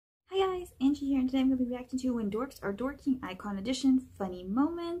Angie here, and today I'm going to be reacting to When Dorks Are Dorking iKON Edition Funny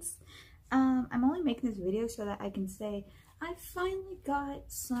Moments. I'm only making this video so that I can say I finally got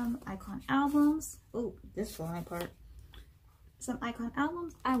some iKON albums. Oh, this fell apart. Some iKON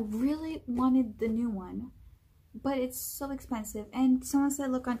albums. I really wanted the new one, but it's so expensive. And someone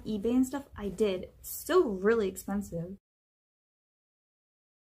said look on eBay and stuff. I did. It's still really expensive.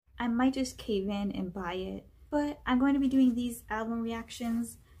 I might just cave in and buy it. But I'm going to be doing these album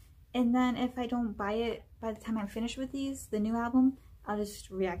reactions, and then if I don't buy it by the time I'm finished with these, the new album, I'll just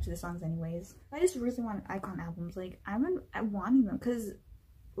react to the songs anyways. I just really want iKON albums. Like, I'm wanting them because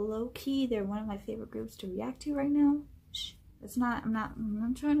low-key, they're one of my favorite groups to react to right now. It's not, I'm not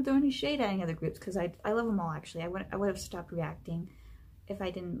trying to throw any shade at any other groups because I love them all actually. I would have stopped reacting if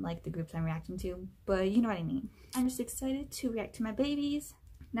I didn't like the groups I'm reacting to, but you know what I mean. I'm just excited to react to my babies.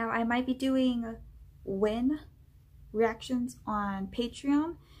 Now, I might be doing When reactions on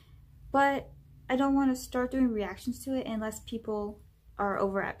Patreon, but I don't want to start doing reactions to it unless people are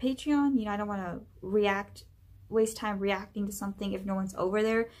over at Patreon. You know, I don't want to waste time reacting to something if no one's over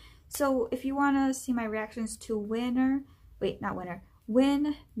there. So if you want to see my reactions to When,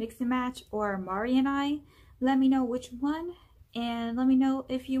 Mix and Match, or Mari and I, let me know which one, and let me know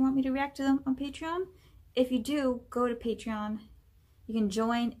if you want me to react to them on Patreon. If you do, go to Patreon. You can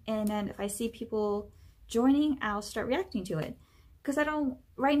join, and then if I see people joining, I'll start reacting to it. Because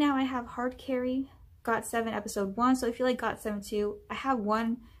right now I have Hard Carry, GOT7 episode 1, so if you like GOT7 too, I have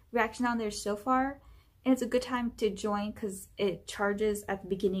one reaction on there so far, and it's a good time to join because it charges at the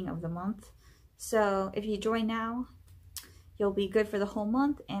beginning of the month. So if you join now, you'll be good for the whole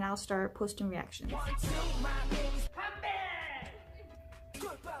month, and I'll start posting reactions.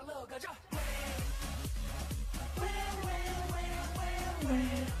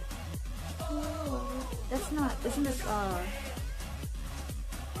 That's not, isn't this, what's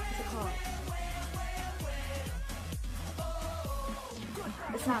it called?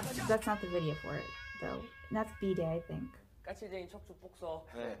 It's not, that's not the video for it, though. And that's B-Day, I think. 까칠쟁이 척추 복서.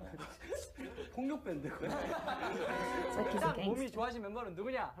 폭력 밴드. It's like he's a gangster. 몸이 좋아하신 멤버는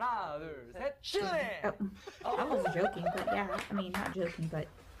누구냐? 하나, 둘, 셋. 슈네. Oh, I wasn't joking, but yeah, I mean, not joking, but.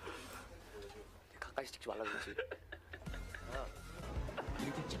 가까이 찍지 말라 그랬지.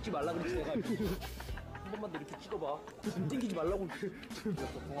 이렇게 찍지 말라 그랬지 내가. 한 번만 더 이렇게 찍어봐. 줌 땡기지 말라고.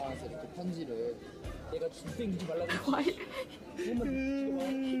 공항에서 이렇게 편지를 내가 줌 땡기지 말라고. Why?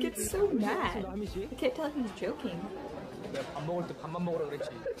 He gets so mad. I can't tell if he's joking. 내가 밥 먹을 때 밥만 먹으라 그랬지.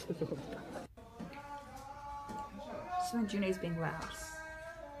 So when June's being loud.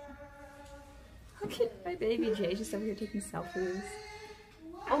 Look at my baby Jay just over here taking selfies.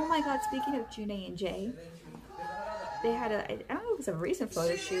 Oh my god, speaking of June and Jay, they had I don't know if it was a recent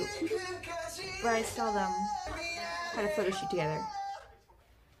photo shoot, where I saw them had a photo shoot together.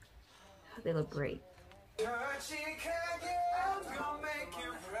 They look great.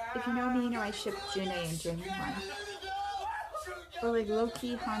 If you know me, you know I ship June and Jinhwan. Or like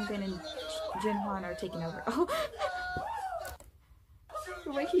low-key, Hanbin and Jinhwan are taking over. Oh!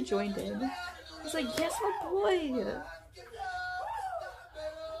 The way he joined in. He's like, yes, my boy!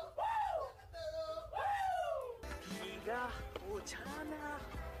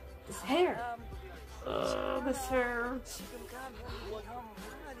 This hair! This hair!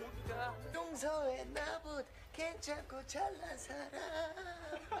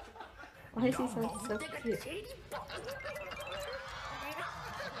 Why is he so cute?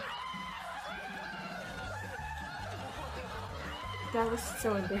 That was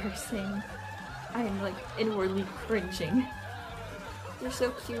so embarrassing. I am like inwardly cringing. They're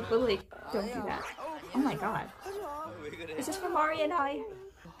so cute, but like, don't do that. Oh my god. Is this from Mari and I?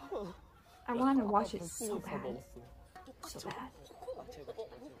 I want to watch it so bad. So bad.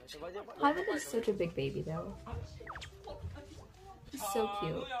 Hanbin is such a big baby though. He's so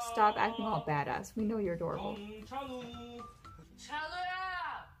cute. Stop acting all badass. We know you're adorable.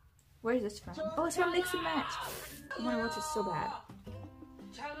 Where is this from? Oh, it's from Mix and Match. I want to watch it so bad.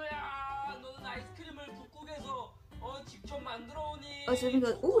 Oh, so he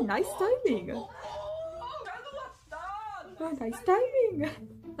goes, ooh, nice timing. Oh, nice timing.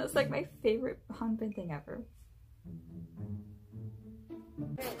 That's like my favorite Hanbin thing ever.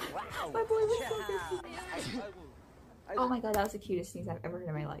 My boy was so good. Oh my god, that was the cutest sneeze I've ever heard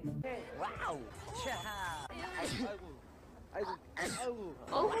in my life.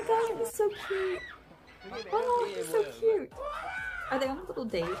 Oh my god, he's so cute. Oh, he's so cute. Are they on a little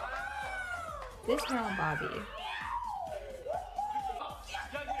date? This girl and Bobby.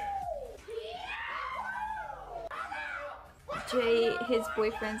 Jay, his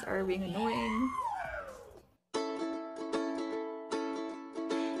boyfriends are being annoying.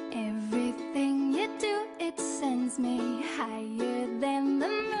 Everything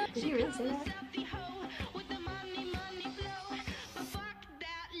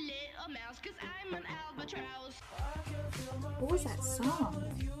What was that song?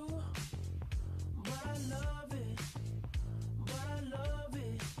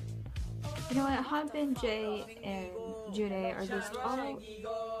 You know what? Hanbin, Jay, and June are just all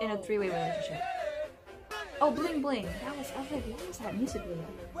in a three-way relationship. Oh, Bling Bling! I was like, what was that music video?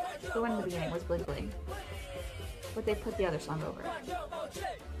 The one in the beginning was Bling Bling. But they put the other song over it.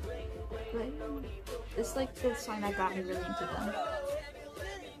 But it's like the song that got me really into them.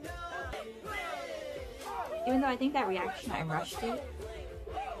 Even though I think that reaction, I rushed it.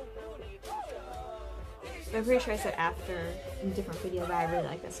 But I'm pretty sure I said after in a different video that I really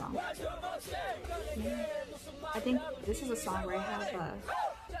like that song. Yeah. I think this is a song where I have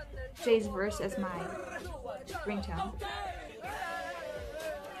Jay's verse as my ringtone.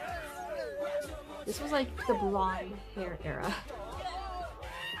 This was like the blonde hair era.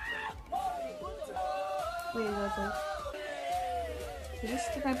 Wait, was it? Did you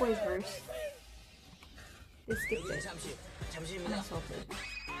skip my boy's verse? They skipped it. I'm insulted.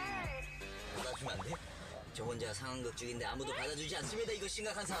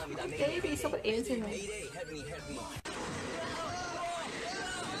 Baby, someone answer me.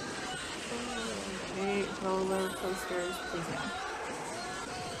 Okay, roller coasters, please no.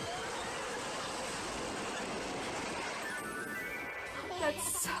 That's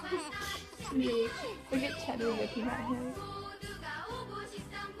so cute. Look at Teddy looking at him.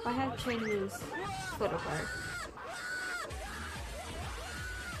 I have Chinese photo card.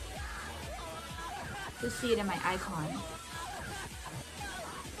 Just see it in my iKON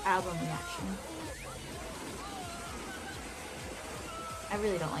album reaction. I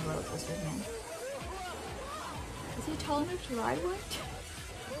really don't like roller coasters, man. Is he telling me to ride one?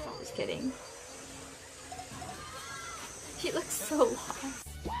 I'm just kidding. He looks so lost.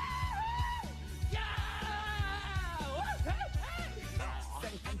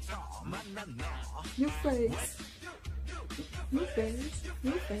 New face. New face.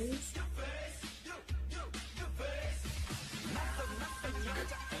 New face.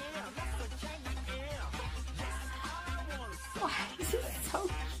 Why is it so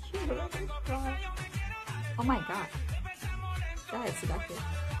cute? Oh my god. Oh my god. That is seductive.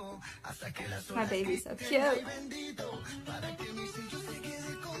 My baby's so cute.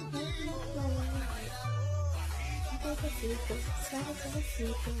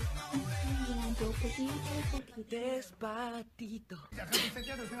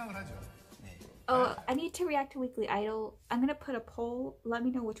 Oh, I need to react to Weekly Idol. I'm gonna put a poll. Let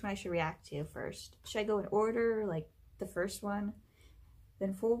me know which one I should react to first. Should I go in order, like the first one,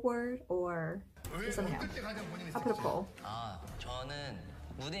 then forward, or just let me know. I'll put a poll.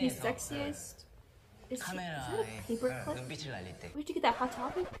 He's sexiest. Is that a paper clip? Where'd you get that Hot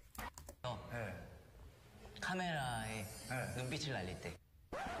Topic? 카메라에 눈빛을 날릴 때.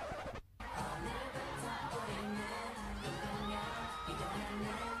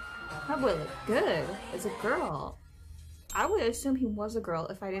 That boy look good as a girl. I would assume he was a girl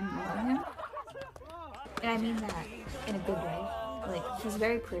if I didn't know him. And I mean that in a good way. Like, he's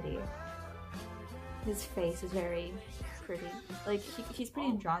very pretty. His face is very pretty. Like, he's pretty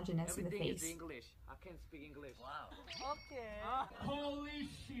androgynous in the face. English. I can't speak English. Wow. Okay. Holy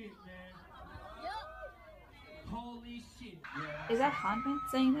shit, man. Holy shit. Is that Hanbin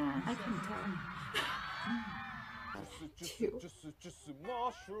saying that? I couldn't tell. Two.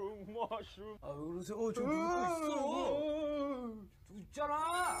 mushroom. 아, 그러세요? 저 누구 있어? 누구 있잖아.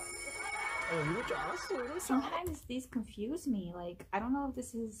 이럴 줄 알았어. Sometimes these confuse me. Like, I don't know if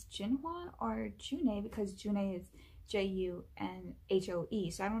this is Jinhwa or June, because June is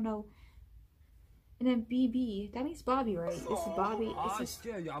J-U-N-H-O-E. So I don't know. And then BB, that means Bobby, right? This is Bobby. Is this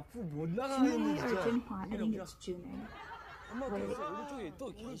June or Jinhwa? I think it's June. Wait.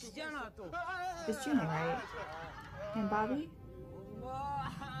 It's June, right? And Bobby?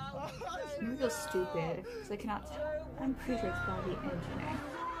 I'm real stupid, because I cannot tell. I'm pretty sure it's Bobby and June.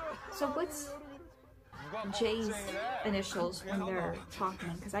 So what's Jay's initials when they're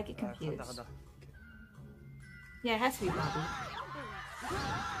talking? Because I get confused. Yeah, it has to be Bobby.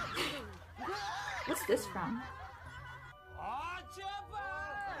 What's this from?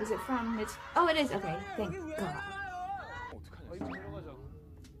 Is it from? It's. Oh, it is. Okay, thank God.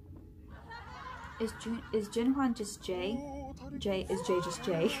 Is Jinhwan just Jay? Is Jay just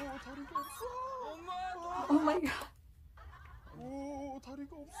Jay? Oh my God.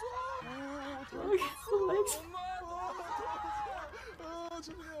 Look at the legs.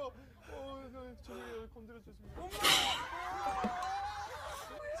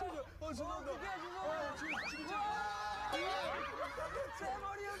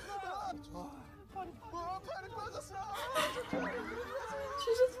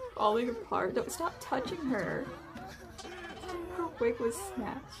 She's just falling apart. Don't stop touching her. wig was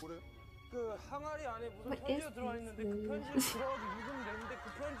snatched. 그래? 그 항아리 안에 무슨 What 편지가 is 들어가 있는데 그 this? 편지를 들어가서 읽으면 되는데 그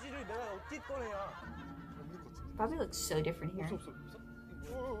편지를 내가 어떻게 꺼내야? 없는 것 같은데. Bobby looks so different here. 없어.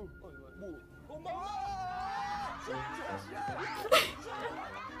 뭐? 엄마!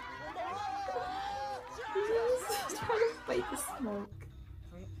 He's trying to fight the smoke.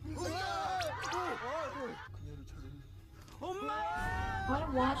 I want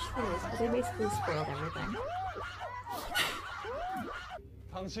to watch this, but they basically spoiled everything.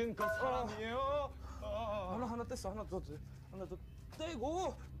 당신 그 사람이에요? 하나 뗐어. 하나 더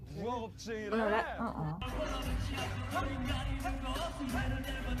떼고 누가 겁쟁이래?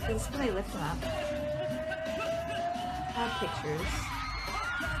 This is when I lift them up. I have pictures.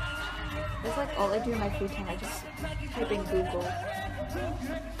 That's like all I do in my free time. I just type in Google.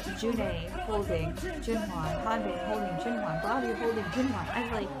 June holding Junhwan, Hanbin holding Junhwan, Bobby holding Junhwan.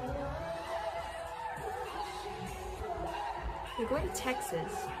 I'm like, you're going to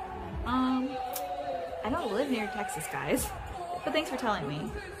Texas. I don't live near Texas, guys. But thanks for telling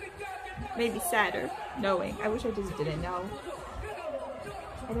me. Made me sadder knowing. I wish I just didn't know.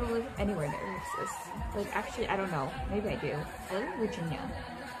 I don't live anywhere near Texas. Like, actually, I don't know. Maybe I do. I live in Virginia.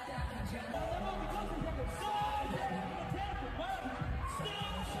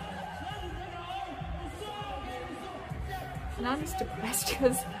 Now I'm just depressed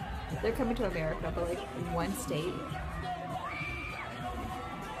because they're coming to America, but like in one state.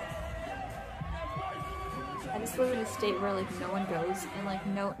 I just live in a state where like no one goes and like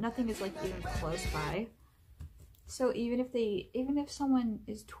nothing is like even close by. So even if someone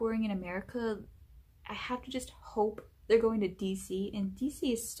is touring in America, I have to just hope they're going to DC, and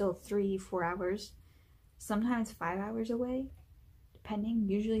DC is still 3-4 hours, sometimes 5 hours away, depending.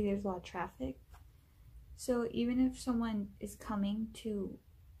 Usually there's a lot of traffic. So even if someone is coming to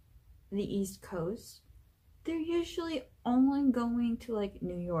the East Coast, they're usually only going to like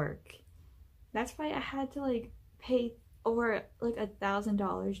New York. That's why I had to like pay over like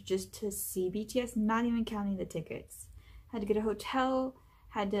 $1,000 just to see BTS, not even counting the tickets. Had to get a hotel,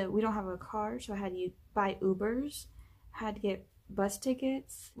 we don't have a car, so I had to buy Ubers, had to get bus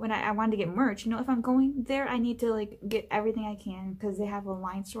tickets. When I wanted to get merch, you know, if I'm going there, I need to like get everything I can because they have a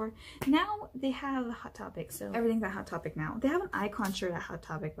line store. Now they have Hot Topic, so everything's at Hot Topic now. They have an iKON shirt at Hot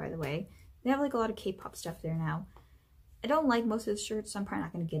Topic, by the way. They have like a lot of K-pop stuff there now. I don't like most of the shirts, so I'm probably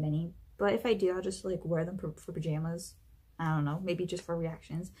not going to get any. But if I do, I'll just like wear them for pajamas. I don't know, maybe just for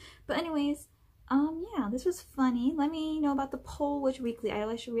reactions. But anyways, yeah, this was funny. Let me know about the poll, which weekly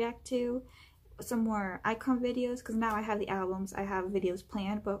idol I should react to. Some more iKON videos, because now I have the albums, I have videos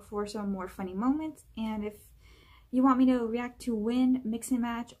planned, but for some more funny moments. And if you want me to react to Win, Mix and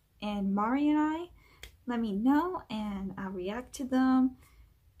Match, and Mari and I, let me know and I'll react to them.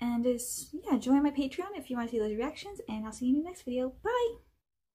 And just, yeah, join my Patreon if you want to see those reactions, and I'll see you in the next video. Bye!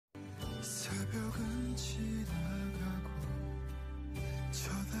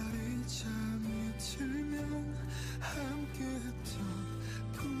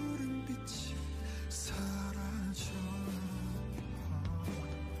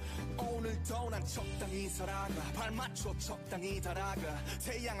 오늘도 난 적당히 살아가 발 맞춰 적당히 달아가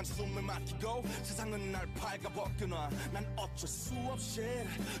태양은 숨을 막히고 세상은 날 밝아 벗겨놔 난 어쩔 수 없이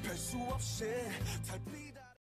별 수 없이 달빛